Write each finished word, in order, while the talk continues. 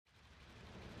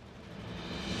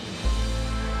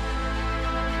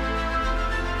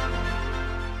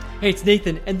Hey, it's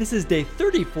Nathan, and this is day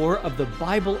 34 of the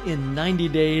Bible in 90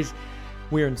 days.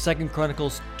 We're in 2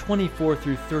 Chronicles 24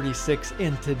 through 36,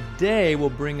 and today will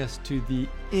bring us to the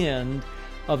end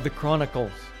of the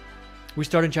Chronicles. We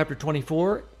start in chapter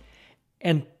 24,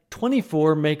 and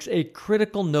 24 makes a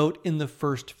critical note in the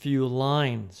first few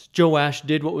lines. Joash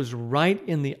did what was right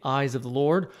in the eyes of the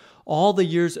Lord all the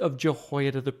years of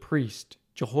Jehoiada the priest.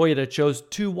 Jehoiada chose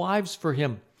 2 wives for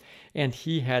him, and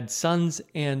he had sons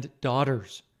and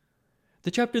daughters. The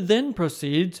chapter then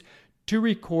proceeds to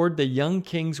record the young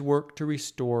king's work to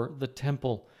restore the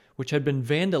temple, which had been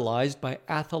vandalized by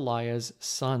Athaliah's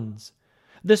sons.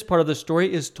 This part of the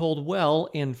story is told well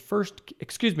in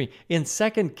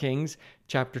 2 Kings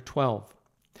chapter 12.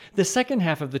 The second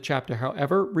half of the chapter,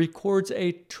 however, records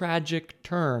a tragic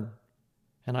turn.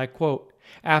 And I quote,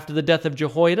 "After the death of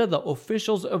Jehoiada, the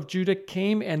officials of Judah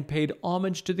came and paid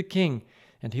homage to the king,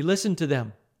 and he listened to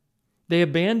them. They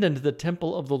abandoned the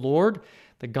temple of the Lord,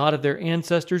 the God of their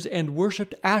ancestors, and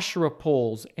worshipped Asherah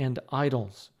poles and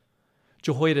idols."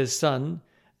 Jehoiada's son,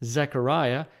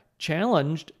 Zechariah,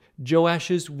 challenged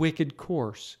Joash's wicked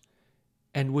course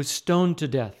and was stoned to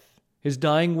death. His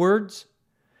dying words,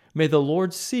 "May the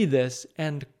Lord see this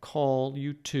and call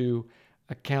you to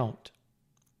account."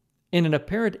 In an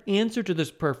apparent answer to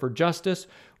this prayer for justice,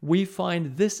 we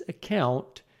find this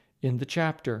account in the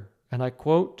chapter. And I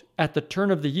quote, "At the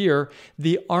turn of the year,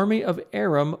 the army of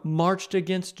Aram marched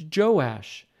against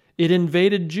Joash. It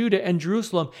invaded Judah and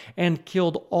Jerusalem and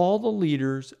killed all the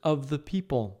leaders of the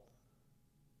people."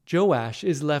 Joash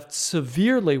is left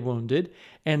severely wounded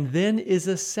and then is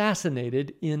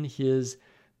assassinated in his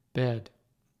bed.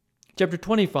 Chapter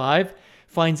 25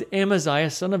 finds Amaziah,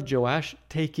 son of Joash,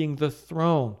 taking the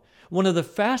throne. One of the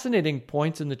fascinating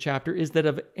points in the chapter is that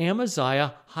of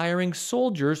Amaziah hiring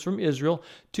soldiers from Israel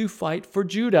to fight for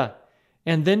Judah,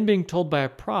 and then being told by a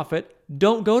prophet,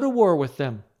 "Don't go to war with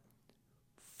them,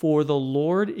 for the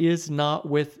Lord is not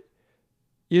with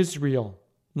Israel,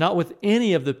 not with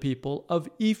any of the people of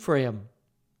Ephraim."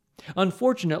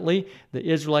 Unfortunately, the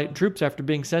Israelite troops, after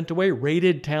being sent away,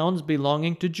 raided towns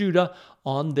belonging to Judah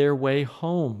on their way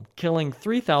home, killing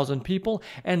 3,000 people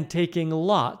and taking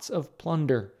lots of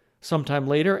plunder. Sometime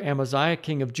later, Amaziah,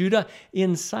 king of Judah,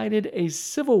 incited a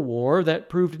civil war that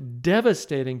proved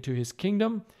devastating to his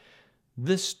kingdom.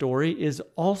 This story is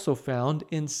also found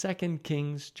in 2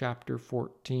 Kings chapter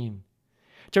 14.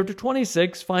 Chapter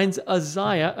 26 finds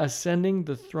Uzziah ascending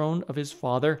the throne of his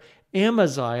father,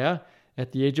 Amaziah,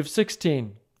 at the age of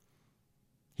 16.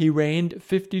 He reigned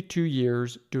 52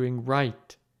 years doing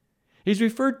right. He's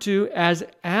referred to as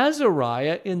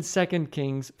Azariah in 2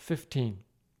 Kings 15.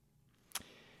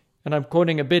 And I'm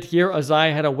quoting a bit here.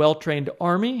 Uzziah had a well-trained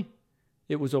army.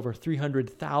 It was over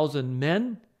 300,000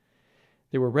 men.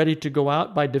 They were ready to go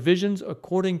out by divisions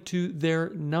according to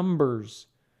their numbers.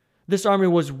 This army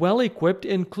was well equipped,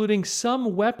 including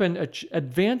some weapon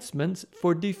advancements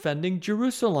for defending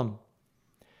Jerusalem.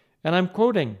 And I'm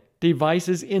quoting,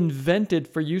 "Devices invented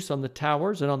for use on the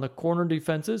towers and on the corner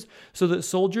defenses so that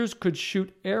soldiers could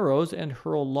shoot arrows and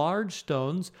hurl large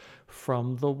stones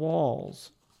from the walls."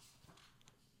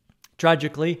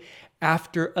 Tragically,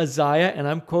 after Uzziah, and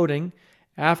I'm quoting,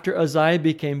 "After Uzziah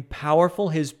became powerful,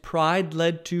 his pride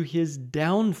led to his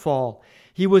downfall.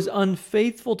 He was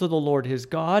unfaithful to the Lord his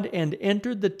God and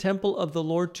entered the temple of the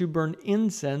Lord to burn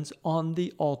incense on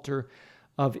the altar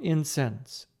of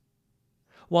incense."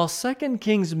 While 2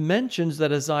 Kings mentions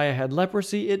that Uzziah had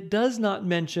leprosy, it does not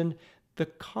mention the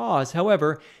cause.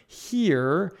 However,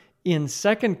 here in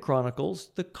 2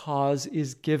 Chronicles, the cause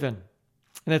is given.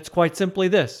 And it's quite simply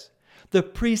this. The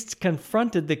priests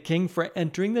confronted the king for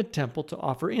entering the temple to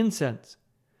offer incense.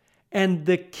 And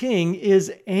the king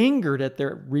is angered at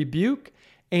their rebuke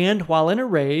and, while in a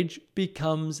rage,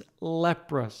 becomes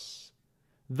leprous.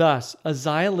 Thus,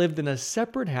 Uzziah lived in a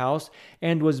separate house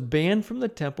and was banned from the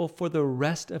temple for the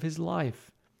rest of his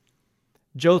life.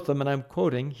 Jotham, and I'm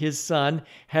quoting, his son,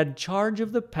 had charge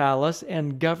of the palace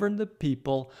and governed the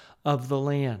people of the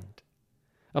land.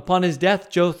 Upon his death,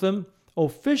 Jotham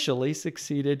officially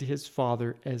succeeded his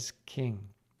father as king.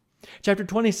 Chapter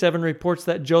 27 reports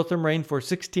that Jotham reigned for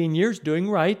 16 years doing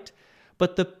right,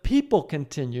 but the people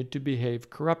continued to behave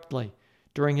corruptly.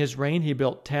 During his reign, he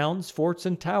built towns, forts,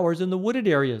 and towers in the wooded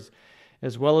areas,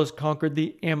 as well as conquered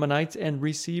the Ammonites and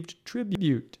received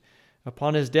tribute.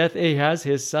 Upon his death, Ahaz,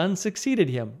 his son, succeeded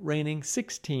him, reigning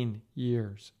 16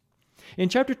 years. In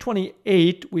chapter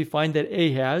 28, we find that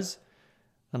Ahaz,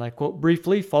 and I quote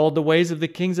briefly, "followed the ways of the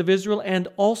kings of Israel and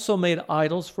also made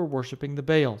idols for worshiping the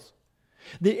Baals."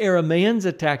 The Arameans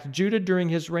attacked Judah during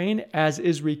his reign, as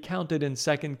is recounted in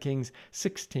 2 Kings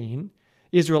 16.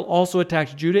 Israel also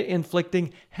attacked Judah,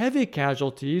 inflicting heavy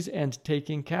casualties and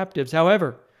taking captives.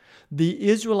 However, the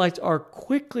Israelites are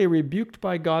quickly rebuked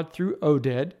by God through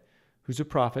Oded, who's a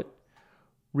prophet,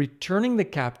 returning the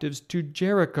captives to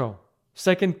Jericho.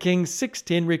 2 Kings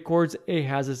 16 records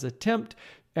Ahaz's attempt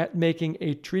at making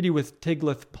a treaty with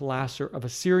Tiglath-Pileser of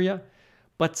Assyria,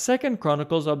 but 2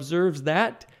 Chronicles observes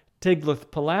that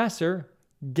Tiglath-Pileser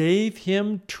gave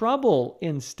him trouble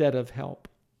instead of help.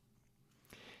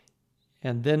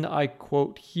 And then I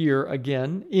quote here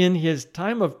again, in his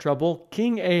time of trouble,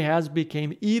 King Ahaz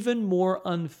became even more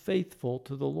unfaithful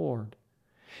to the Lord.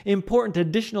 Important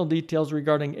additional details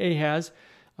regarding Ahaz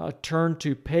turn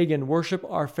to pagan worship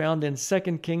are found in 2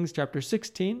 Kings chapter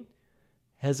 16.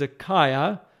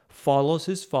 Hezekiah follows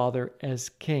his father as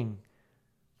king.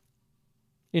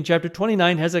 In chapter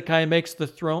 29, Hezekiah takes the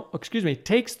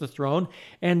throne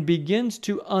and begins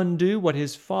to undo what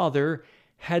his father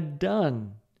had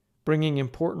done, bringing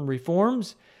important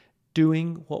reforms,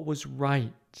 doing what was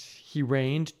right. He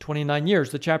reigned 29 years.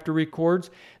 The chapter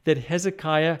records that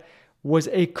Hezekiah was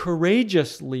a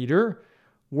courageous leader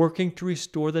working to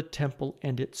restore the temple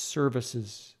and its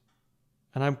services.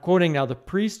 And I'm quoting now, the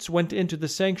priests went into the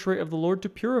sanctuary of the Lord to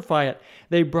purify it.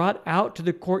 They brought out to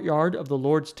the courtyard of the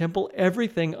Lord's temple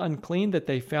everything unclean that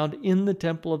they found in the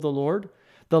temple of the Lord.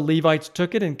 The Levites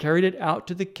took it and carried it out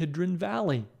to the Kidron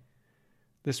Valley.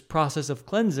 This process of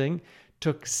cleansing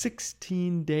took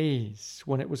 16 days.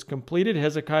 When it was completed,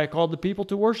 Hezekiah called the people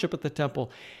to worship at the temple,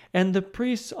 and the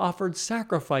priests offered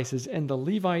sacrifices, and the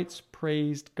Levites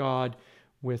praised God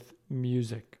with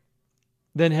music.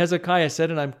 Then Hezekiah said,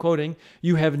 and I'm quoting,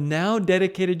 "You have now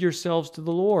dedicated yourselves to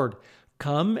the Lord.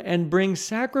 Come and bring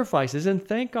sacrifices and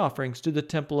thank offerings to the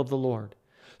temple of the Lord."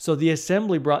 So the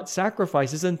assembly brought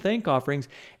sacrifices and thank offerings,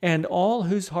 and all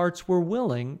whose hearts were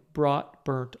willing brought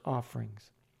burnt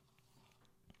offerings.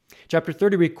 Chapter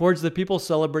 30 records the people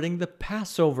celebrating the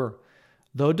Passover,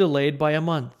 though delayed by a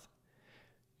month.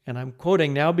 And I'm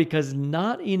quoting now, because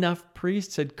not enough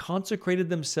priests had consecrated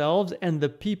themselves and the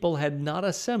people had not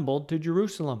assembled to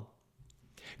Jerusalem.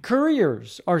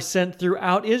 Couriers are sent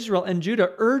throughout Israel and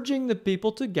Judah, urging the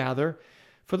people to gather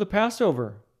for the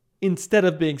Passover, instead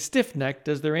of being stiff-necked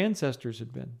as their ancestors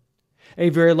had been. A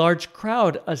very large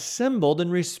crowd assembled in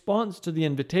response to the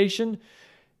invitation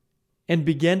and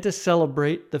began to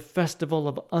celebrate the festival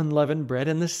of unleavened bread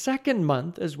in the second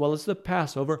month, as well as the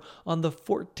Passover on the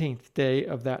 14th day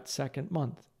of that second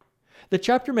month. The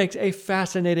chapter makes a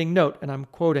fascinating note, and I'm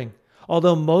quoting,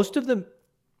 "Although most of the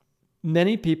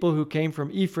many people who came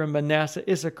from Ephraim, Manasseh,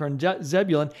 Issachar, and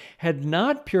Zebulun had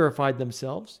not purified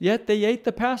themselves, yet they ate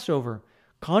the Passover,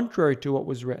 contrary to what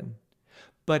was written.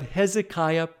 But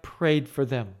Hezekiah prayed for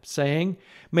them, saying,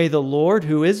 'May the Lord,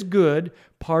 who is good,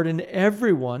 pardon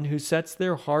everyone who sets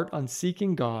their heart on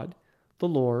seeking God, the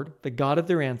Lord, the God of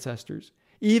their ancestors,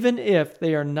 even if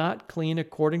they are not clean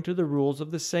according to the rules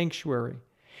of the sanctuary.'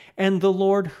 And the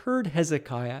Lord heard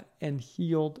Hezekiah and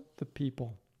healed the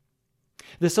people."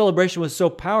 The celebration was so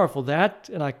powerful that,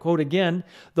 and I quote again,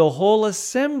 "the whole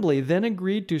assembly then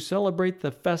agreed to celebrate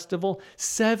the festival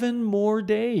 7 more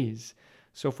days.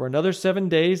 So for another 7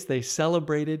 days, they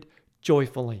celebrated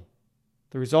joyfully."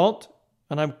 The result,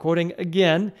 and I'm quoting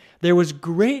again, "There was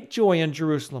great joy in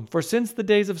Jerusalem, for since the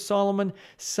days of Solomon,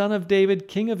 son of David,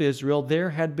 king of Israel, there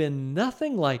had been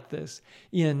nothing like this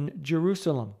in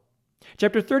Jerusalem."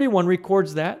 Chapter 31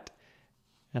 records that,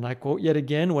 and I quote yet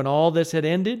again, "When all this had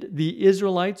ended, the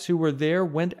Israelites who were there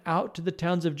went out to the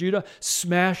towns of Judah,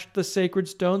 smashed the sacred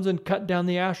stones, and cut down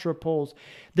the Asherah poles.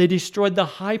 They destroyed the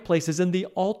high places and the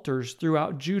altars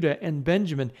throughout Judah and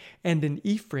Benjamin, and in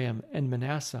Ephraim and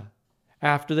Manasseh.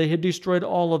 After they had destroyed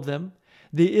all of them,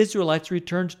 the Israelites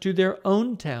returned to their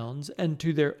own towns and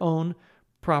to their own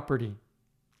property."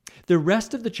 The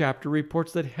rest of the chapter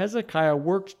reports that Hezekiah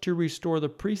worked to restore the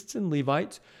priests and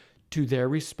Levites to their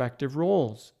respective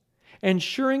roles,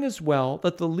 ensuring as well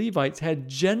that the Levites had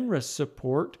generous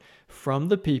support from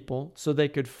the people so they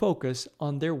could focus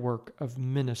on their work of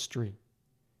ministry.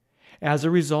 As a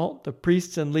result, the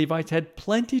priests and Levites had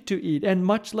plenty to eat and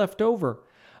much left over.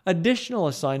 Additional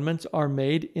assignments are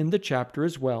made in the chapter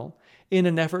as well, in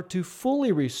an effort to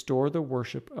fully restore the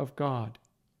worship of God.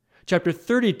 Chapter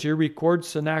 32 records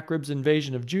Sennacherib's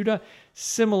invasion of Judah,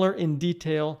 similar in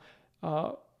detail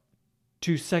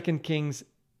to 2 Kings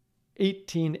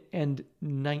 18 and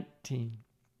 19.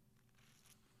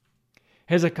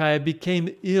 Hezekiah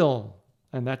became ill,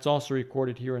 and that's also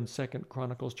recorded here in 2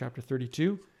 Chronicles chapter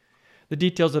 32. The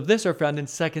details of this are found in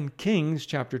 2 Kings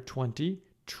chapter 20.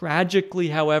 Tragically,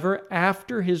 however,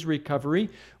 after his recovery,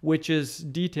 which is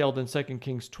detailed in 2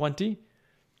 Kings 20,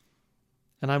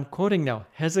 And I'm quoting now,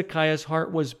 Hezekiah's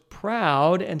heart was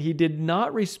proud, and he did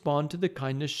not respond to the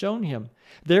kindness shown him.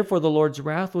 Therefore the Lord's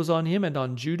wrath was on him and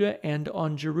on Judah and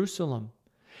on Jerusalem.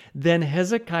 Then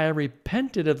Hezekiah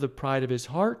repented of the pride of his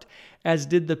heart, as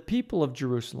did the people of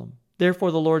Jerusalem.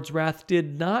 Therefore the Lord's wrath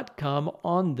did not come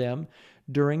on them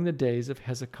during the days of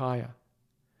Hezekiah.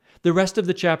 The rest of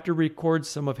the chapter records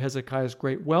some of Hezekiah's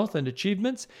great wealth and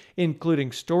achievements,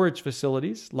 including storage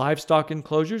facilities, livestock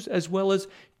enclosures, as well as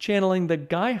channeling the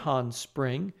Gihon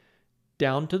spring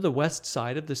down to the west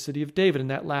side of the city of David. And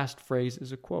that last phrase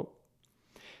is a quote.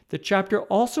 The chapter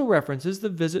also references the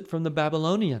visit from the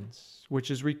Babylonians, which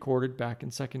is recorded back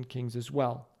in 2 Kings as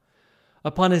well.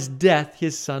 Upon his death,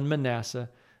 his son Manasseh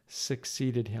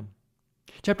succeeded him.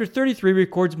 Chapter 33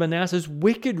 records Manasseh's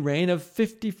wicked reign of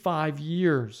 55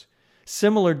 years.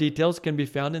 Similar details can be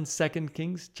found in 2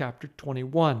 Kings chapter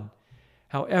 21.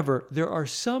 However, there are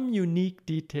some unique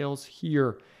details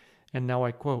here. And now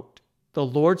I quote, "The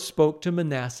Lord spoke to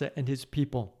Manasseh and his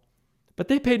people, but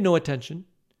they paid no attention.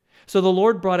 So the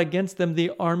Lord brought against them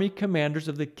the army commanders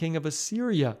of the king of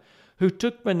Assyria, who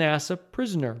took Manasseh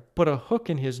prisoner, put a hook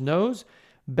in his nose,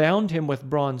 bound him with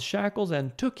bronze shackles,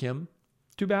 and took him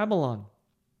to Babylon.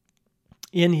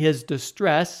 In his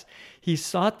distress, he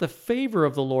sought the favor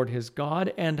of the Lord his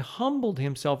God and humbled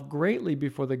himself greatly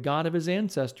before the God of his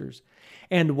ancestors.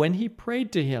 And when he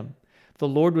prayed to him, the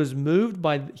Lord was moved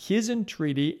by his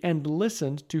entreaty and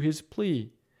listened to his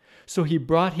plea. So he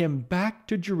brought him back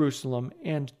to Jerusalem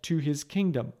and to his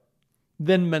kingdom.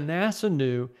 Then Manasseh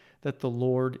knew that the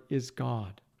Lord is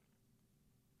God."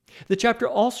 The chapter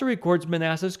also records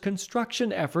Manasseh's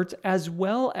construction efforts as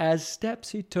well as steps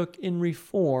he took in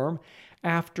reform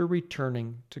after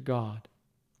returning to God.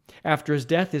 After his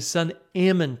death, his son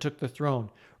Amon took the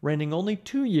throne, reigning only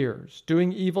 2 years,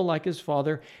 doing evil like his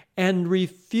father, and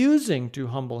refusing to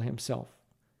humble himself.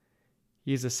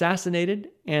 He is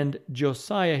assassinated, and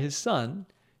Josiah, his son,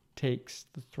 takes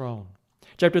the throne.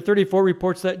 Chapter 34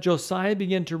 reports that Josiah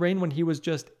began to reign when he was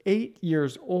just 8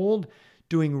 years old,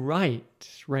 doing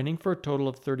right, reigning for a total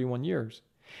of 31 years.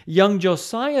 Young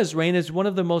Josiah's reign is one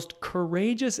of the most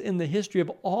courageous in the history of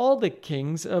all the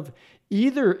kings of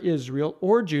either Israel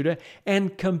or Judah,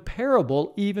 and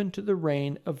comparable even to the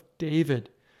reign of David.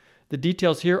 The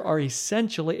details here are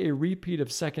essentially a repeat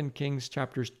of 2 Kings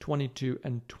chapters 22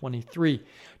 and 23.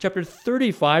 Chapter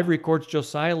 35 records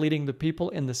Josiah leading the people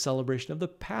in the celebration of the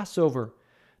Passover.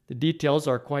 The details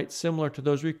are quite similar to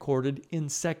those recorded in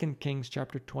 2 Kings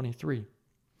chapter 23.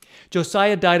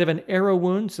 Josiah died of an arrow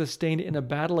wound sustained in a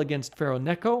battle against Pharaoh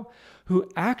Necho, who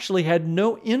actually had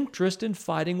no interest in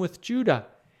fighting with Judah.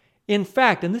 In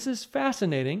fact, and this is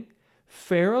fascinating,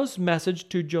 Pharaoh's message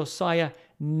to Josiah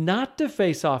not to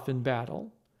face off in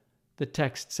battle, the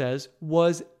text says,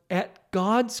 was at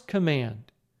God's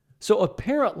command. So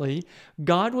apparently,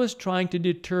 God was trying to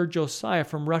deter Josiah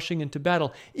from rushing into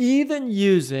battle, even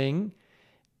using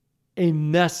a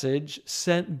message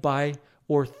sent by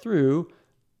or through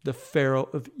the Pharaoh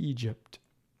of Egypt.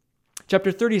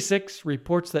 Chapter 36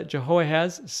 reports that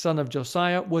Jehoahaz, son of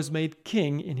Josiah, was made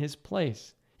king in his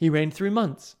place. He reigned 3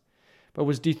 months, but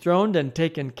was dethroned and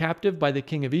taken captive by the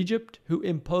king of Egypt, who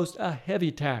imposed a heavy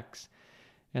tax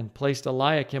and placed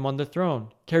Eliakim on the throne,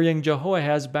 carrying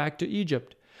Jehoahaz back to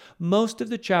Egypt. Most of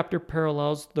the chapter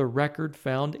parallels the record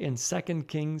found in 2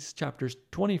 Kings chapters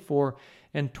 24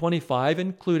 and 25,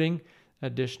 including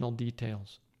additional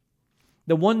details.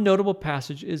 The one notable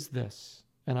passage is this,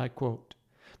 and I quote,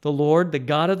 "The Lord, the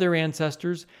God of their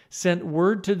ancestors, sent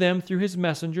word to them through his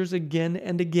messengers again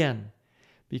and again,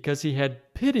 because he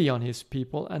had pity on his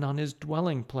people and on his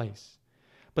dwelling place.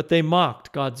 But they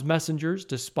mocked God's messengers,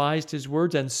 despised his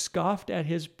words, and scoffed at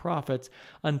his prophets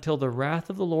until the wrath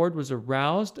of the Lord was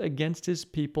aroused against his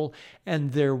people,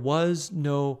 and there was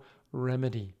no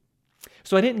remedy."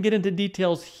 So I didn't get into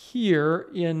details here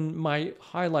in my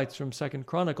highlights from 2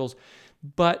 Chronicles,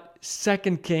 but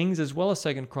 2 Kings as well as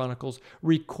 2 Chronicles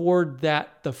record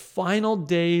that the final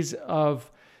days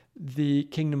of the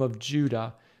kingdom of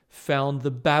Judah found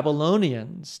the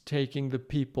Babylonians taking the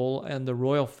people and the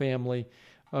royal family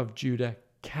of Judah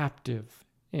captive.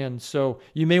 And so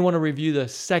you may want to review the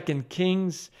 2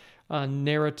 Kings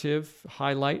narrative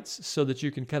highlights so that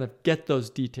you can kind of get those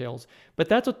details. But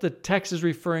that's what the text is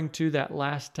referring to, that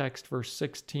last text, verse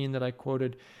 16 that I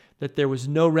quoted, that there was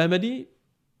no remedy.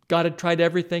 God had tried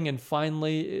everything, and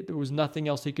finally there was nothing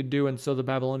else he could do, and so the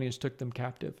Babylonians took them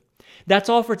captive. That's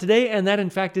all for today, and that in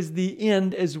fact is the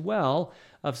end as well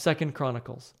of 2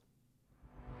 Chronicles.